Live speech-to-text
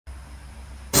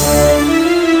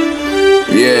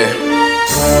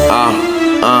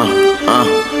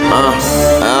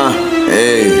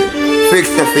Hey, fix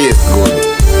the face good.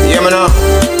 Hear me now?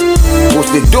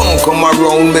 Pussy don't come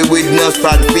around me with no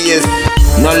sad face,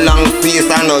 no long face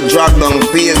and no drag down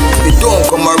face. They don't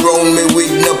come around me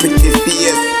with no pretty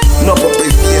face, no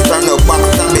puppy face and no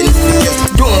backstabbing face.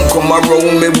 Don't come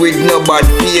around me with no bad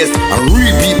face, and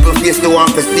real people face the one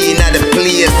for staying at the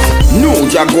place. No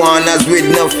jaguanas with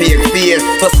no fake face,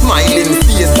 so smiling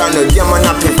face and no damn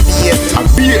happy face. A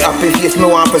beer happy face me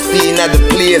want for staying at the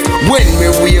place. When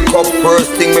me wake up first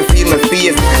thing me feel my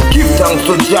face. Give thanks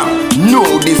to Jah, no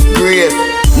disgrace,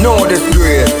 no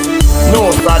disgrace, no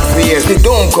sad face. They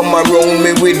don't come around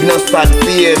me with no sad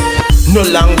face, no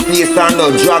long face and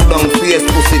no drag down face.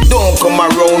 Pussy don't come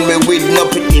around me with no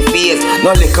pretty face,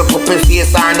 no little couple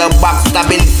face and no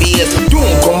backstabbing face.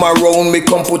 Don't come around me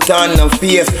come put on them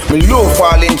face. Me low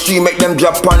falling tree make them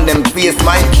drop on them face.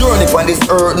 My journey on this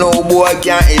earth no boy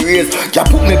can't erase.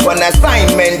 Just put me on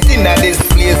assignment in this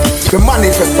place. To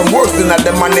manifest some worse than at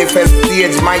the manifest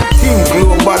stage. My team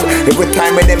global every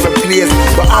time in every place.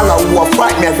 So all who a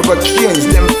fight me I forgot change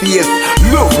them face.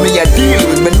 Love me I deal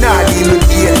with me not deal with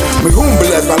hate. Me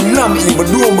humble as I'm not even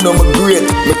though me know me great.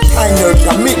 Me time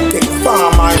nurture me take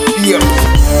farm and shape.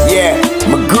 Yeah,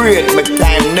 me great, me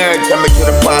time nurture me to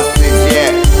the passage,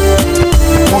 yeah.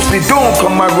 Pussy don't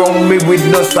come around me with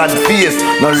no sad face,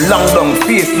 no long down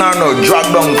face, no drag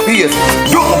down face.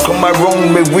 Don't come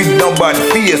around me with no bad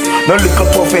face, no little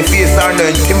puffy face or no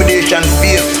intimidation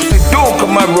face. Don't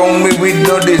come around me with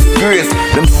no disgrace.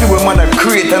 Them see what man I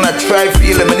create and I try to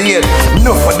eliminate.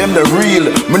 Enough of them the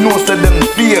real, me know say them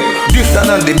fake. This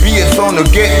and on the debate, so no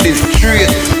get this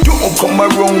straight. Don't come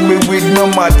around me with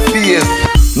no mad face,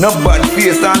 no bad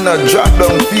face and no drag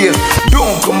down face.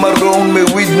 Don't come around me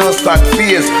with no sad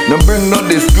face, no bring no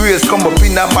disgrace, come up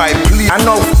in my place. I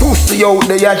know pussy out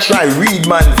there I try read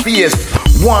man face.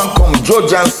 One come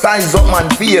judge and size up man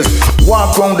face.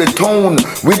 Walk round the town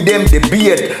with them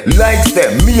debate, like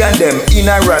them, me and them in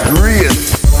a rat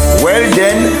race. Well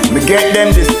then, me get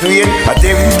them displayed. At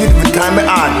every given time my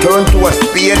heart turn to a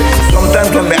spade.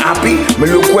 Sometimes when me happy, me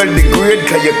look well degrade.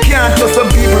 Cause you can't tell some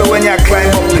people when you climb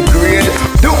up the grade.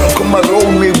 Don't come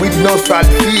around me with no sad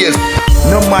face,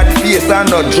 no mad face and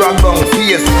no drag down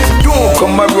face. Don't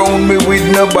come around me with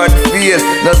no bad face,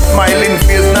 no smiling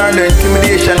face, nor no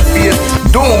intimidation face.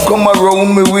 Don't come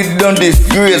around me with no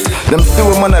disgrace. Them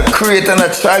still man I create and I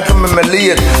try to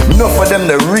emulate. Enough of them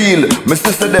the real, my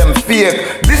sister them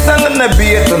fake. This and the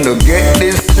debate and to get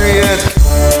this straight.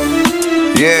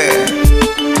 Yeah,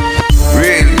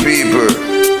 real people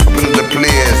up in the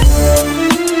place.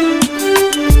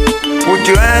 Put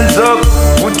your hands up,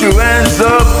 put your hands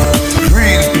up.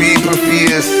 Real people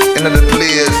face in the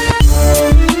place.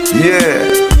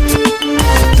 Yeah.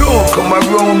 Don't come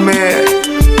around me